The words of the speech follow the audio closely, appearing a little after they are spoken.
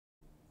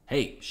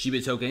Hey,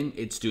 SHIBA token,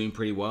 it's doing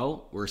pretty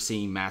well. We're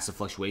seeing massive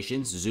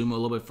fluctuations. Zoom a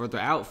little bit further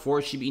out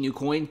for SHIBA INU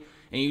coin,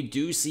 and you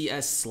do see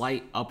a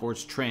slight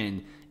upwards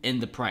trend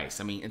in the price.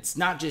 I mean, it's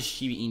not just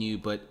SHIBA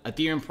INU, but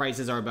Ethereum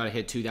prices are about to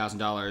hit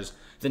 $2,000.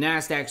 The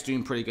Nasdaq's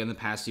doing pretty good in the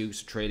past few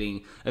weeks of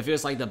trading. It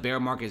feels like the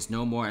bear market is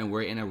no more, and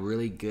we're in a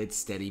really good,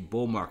 steady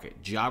bull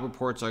market. Job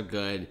reports are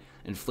good.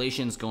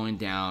 Inflation's going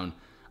down.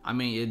 I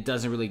mean, it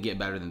doesn't really get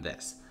better than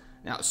this.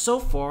 Now, so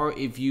far,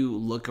 if you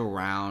look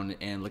around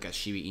and look at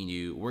SHIBA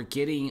INU, we're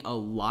getting a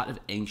lot of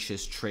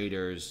anxious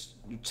traders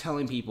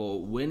telling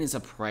people, when is a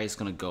price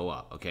going to go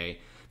up, okay?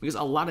 Because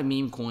a lot of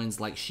meme coins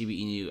like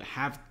SHIBA INU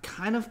have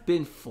kind of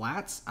been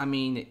flats. I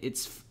mean,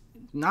 it's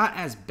not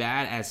as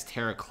bad as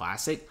Terra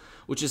Classic,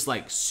 which is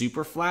like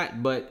super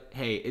flat, but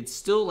hey, it's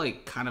still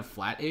like kind of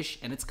flat-ish,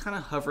 and it's kind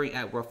of hovering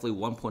at roughly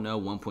 1.0,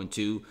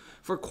 1.2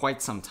 for quite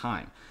some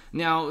time.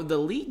 Now, the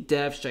lead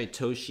dev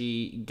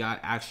Shytoshi got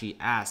actually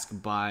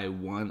asked by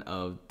one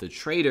of the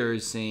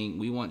traders saying,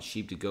 we want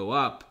SHIB to go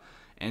up,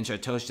 and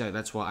Shytoshi said,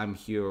 that's why I'm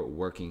here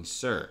working,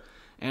 sir.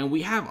 And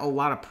we have a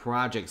lot of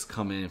projects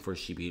coming in for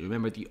SHIB.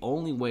 Remember, the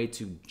only way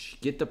to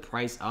get the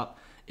price up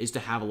is to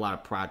have a lot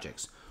of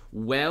projects.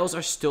 Whales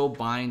are still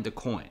buying the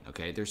coin,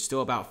 okay? There's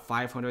still about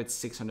 500,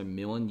 600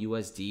 million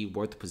USD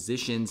worth of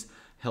positions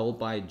held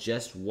by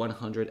just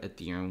 100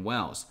 Ethereum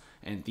whales.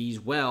 And these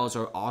whales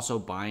are also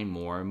buying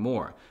more and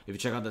more. If you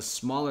check out the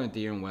smaller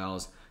Ethereum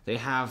whales, they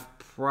have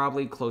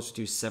probably close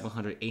to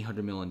 700,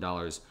 800 million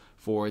dollars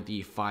for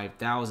the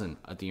 5,000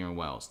 Ethereum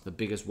whales, the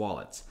biggest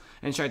wallets.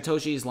 And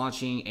Shytoshi is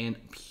launching a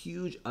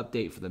huge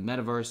update for the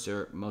metaverse.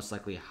 They're most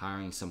likely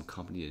hiring some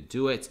company to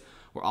do it.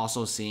 We're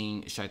also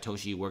seeing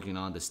Shytoshi working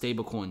on the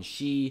stablecoin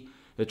SHI.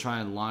 They're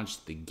trying to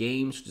launch the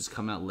games, which is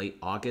coming out late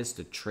August.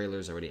 The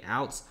trailer's already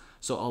out.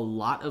 So a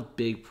lot of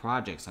big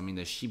projects. I mean,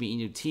 the SHIBA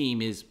INU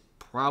team is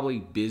probably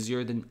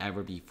busier than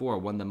ever before.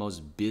 One of the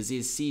most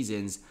busiest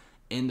seasons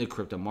in the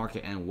crypto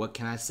market. And what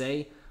can I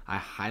say? I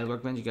highly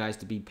recommend you guys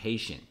to be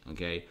patient,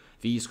 okay?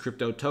 These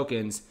crypto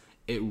tokens,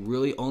 it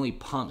really only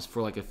pumps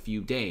for like a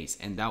few days,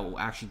 and that will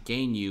actually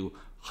gain you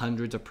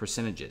hundreds of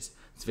percentages.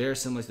 It's very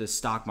similar to the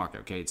stock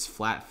market, okay? It's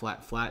flat,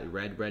 flat, flat,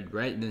 red, red,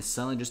 red, and then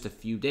suddenly just a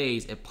few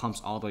days, it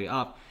pumps all the way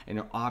up, and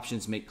your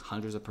options make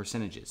hundreds of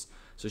percentages.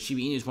 So SHIBA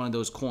INU is one of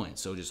those coins,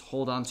 so just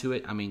hold on to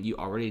it. I mean, you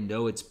already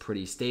know it's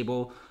pretty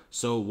stable,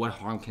 so what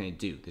harm can it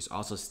do? There's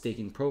also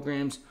staking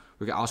programs.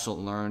 We can also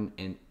learn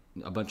in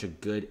a bunch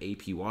of good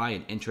APY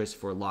and interest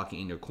for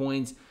locking in your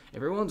coins. If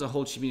everyone's a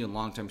hold SHIBA INU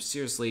long term,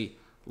 seriously,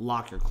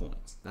 lock your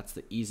coins. That's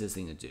the easiest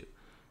thing to do.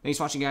 Thanks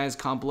for watching, guys.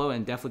 Comment below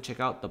and definitely check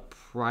out the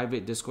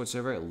private Discord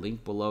server.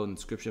 Link below in the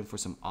description for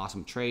some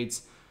awesome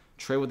trades.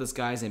 Trade with us,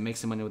 guys, and make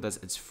some money with us.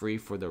 It's free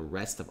for the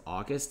rest of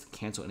August.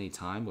 Cancel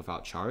anytime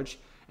without charge.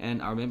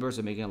 And our members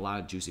are making a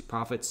lot of juicy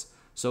profits.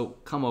 So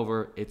come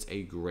over. It's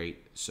a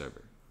great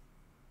server.